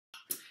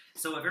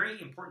So a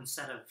very important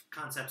set of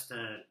concepts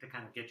to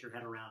kind of get your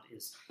head around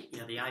is,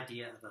 the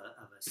idea of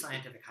a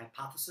scientific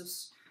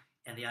hypothesis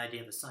and the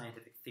idea of a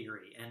scientific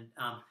theory. And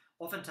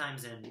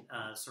oftentimes in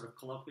sort of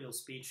colloquial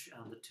speech,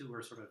 the two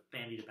are sort of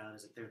bandied about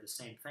as if they're the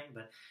same thing,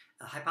 but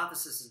a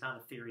hypothesis is not a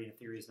theory and a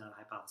theory is not a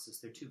hypothesis.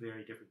 They're two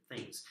very different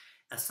things.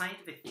 A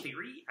scientific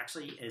theory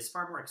actually is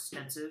far more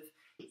extensive.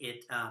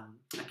 It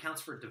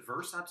accounts for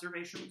diverse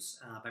observations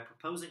by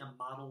proposing a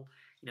model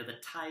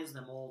that ties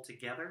them all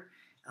together.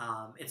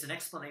 It's an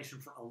explanation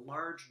for a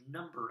large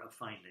number of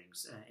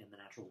findings in the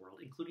natural world,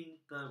 including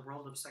the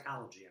world of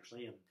psychology,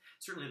 actually, and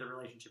certainly the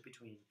relationship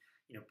between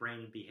brain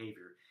and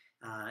behavior.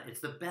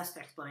 It's the best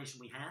explanation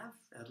we have,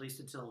 at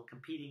least until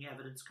competing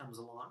evidence comes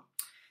along.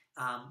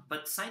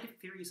 But scientific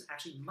theories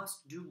actually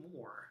must do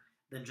more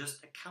than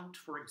just account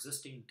for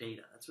existing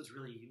data. That's what's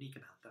really unique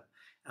about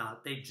them.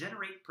 They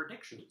generate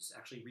predictions,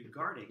 actually,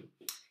 regarding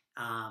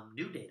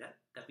new data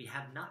that we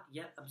have not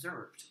yet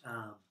observed.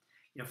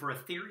 For a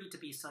theory to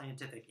be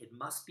scientific, it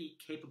must be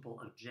capable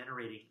of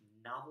generating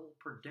novel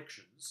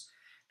predictions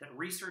that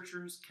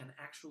researchers can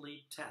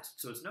actually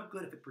test. So it's no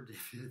good if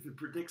it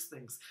predicts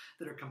things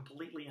that are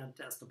completely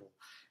untestable.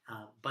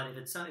 But if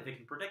it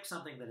can predict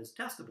something that is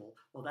testable,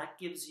 well, that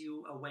gives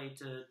you a way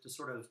to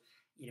sort of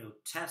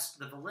test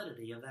the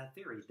validity of that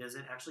theory. Does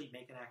it actually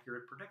make an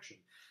accurate prediction?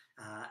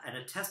 And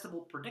a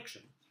testable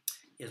prediction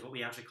is what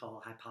we actually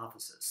call a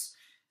hypothesis.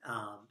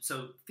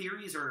 So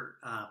theories are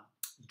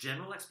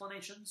general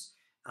explanations,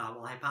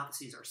 while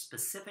hypotheses are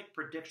specific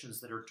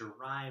predictions that are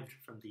derived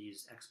from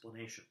these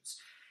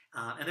explanations.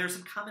 And there are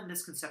some common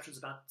misconceptions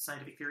about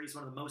scientific theories.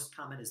 One of the most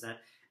common is that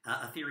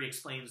a theory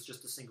explains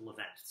just a single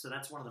event. So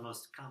that's one of the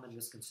most common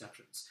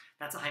misconceptions.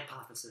 That's a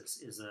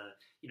hypothesis, is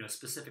a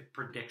specific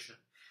prediction.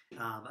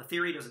 A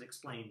theory doesn't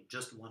explain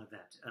just one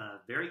event.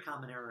 Very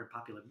common error in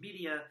popular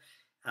media.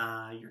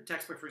 Your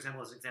textbook, for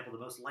example, is an example. The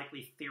most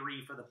likely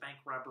theory for the bank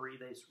robbery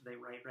they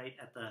write right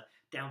at the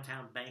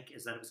downtown bank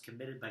is that it was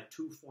committed by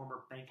two former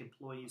bank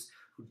employees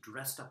who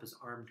dressed up as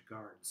armed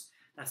guards.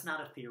 That's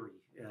not a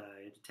theory.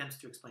 It attempts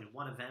to explain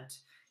one event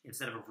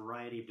instead of a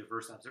variety of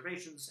diverse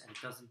observations, and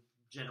it doesn't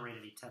generate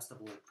any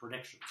testable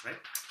predictions, right?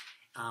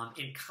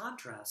 In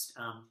contrast,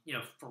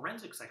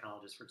 forensic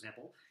psychologists, for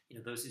example,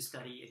 those who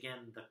study, again,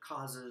 the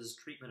causes,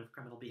 treatment of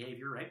criminal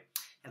behavior, right,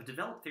 have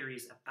developed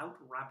theories about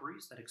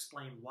robberies that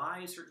explain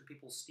why certain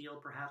people steal,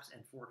 perhaps,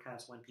 and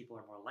forecast when people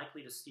are more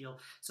likely to steal.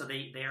 So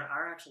there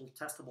are actual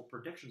testable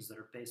predictions that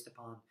are based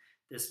upon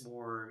this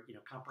more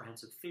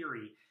comprehensive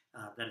theory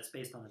that is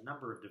based on a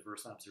number of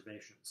diverse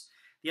observations.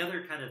 The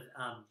other kind of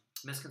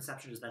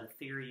misconception is that a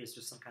theory is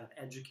just some kind of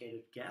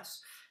educated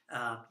guess.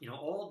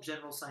 All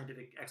general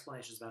scientific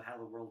explanations about how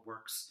the world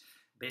works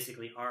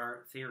basically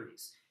are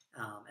theories.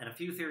 And a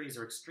few theories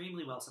are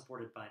extremely well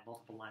supported by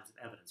multiple lines of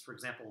evidence. For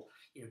example,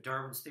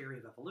 Darwin's theory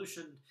of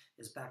evolution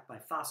is backed by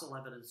fossil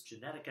evidence,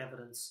 genetic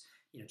evidence,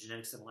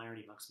 genetic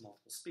similarity amongst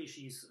multiple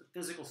species,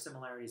 physical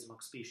similarities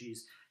amongst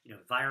species,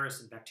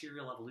 virus and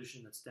bacterial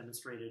evolution that's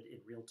demonstrated in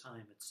real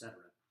time, etc.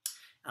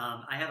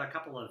 I have a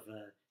couple of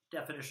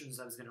definitions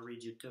I was going to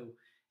read you to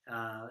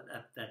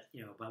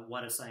about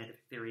what a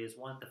scientific theory is.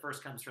 The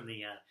first comes from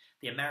the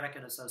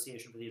American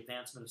Association for the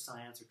Advancement of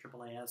Science, or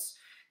AAAS.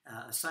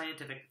 A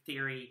scientific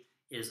theory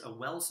is a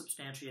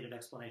well-substantiated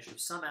explanation of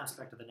some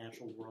aspect of the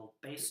natural world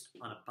based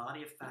on a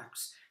body of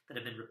facts that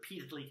have been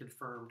repeatedly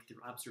confirmed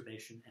through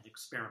observation and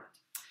experiment.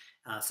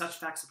 Such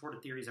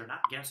fact-supported theories are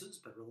not guesses,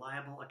 but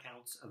reliable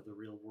accounts of the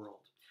real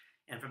world.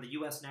 And from the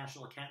U.S.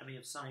 National Academy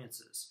of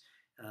Sciences,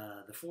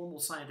 the formal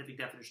scientific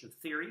definition of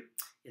theory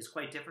is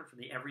quite different from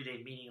the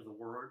everyday meaning of the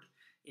word.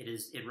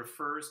 It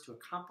refers to a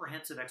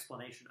comprehensive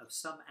explanation of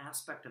some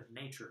aspect of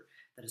nature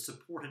that is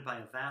supported by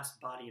a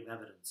vast body of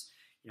evidence.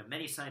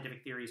 Many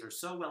scientific theories are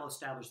so well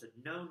established that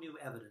no new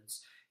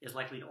evidence is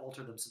likely to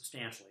alter them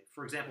substantially.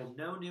 For example,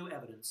 no new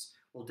evidence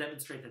will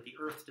demonstrate that the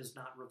Earth does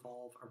not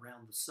revolve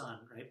around the sun,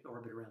 right,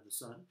 orbit around the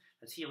sun.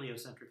 That's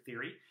heliocentric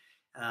theory.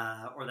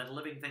 Or that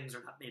living things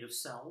are not made of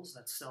cells.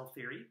 That's cell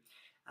theory.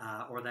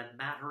 Or that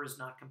matter is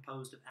not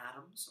composed of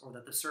atoms, or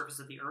that the surface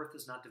of the Earth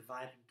is not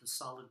divided into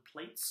solid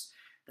plates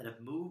that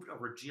have moved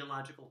over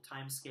geological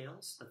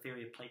timescales, the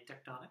theory of plate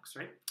tectonics,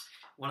 right?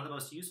 One of the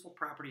most useful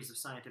properties of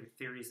scientific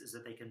theories is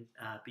that they can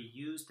be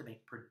used to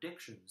make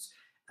predictions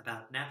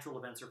about natural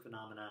events or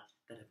phenomena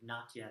that have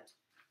not yet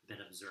been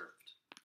observed.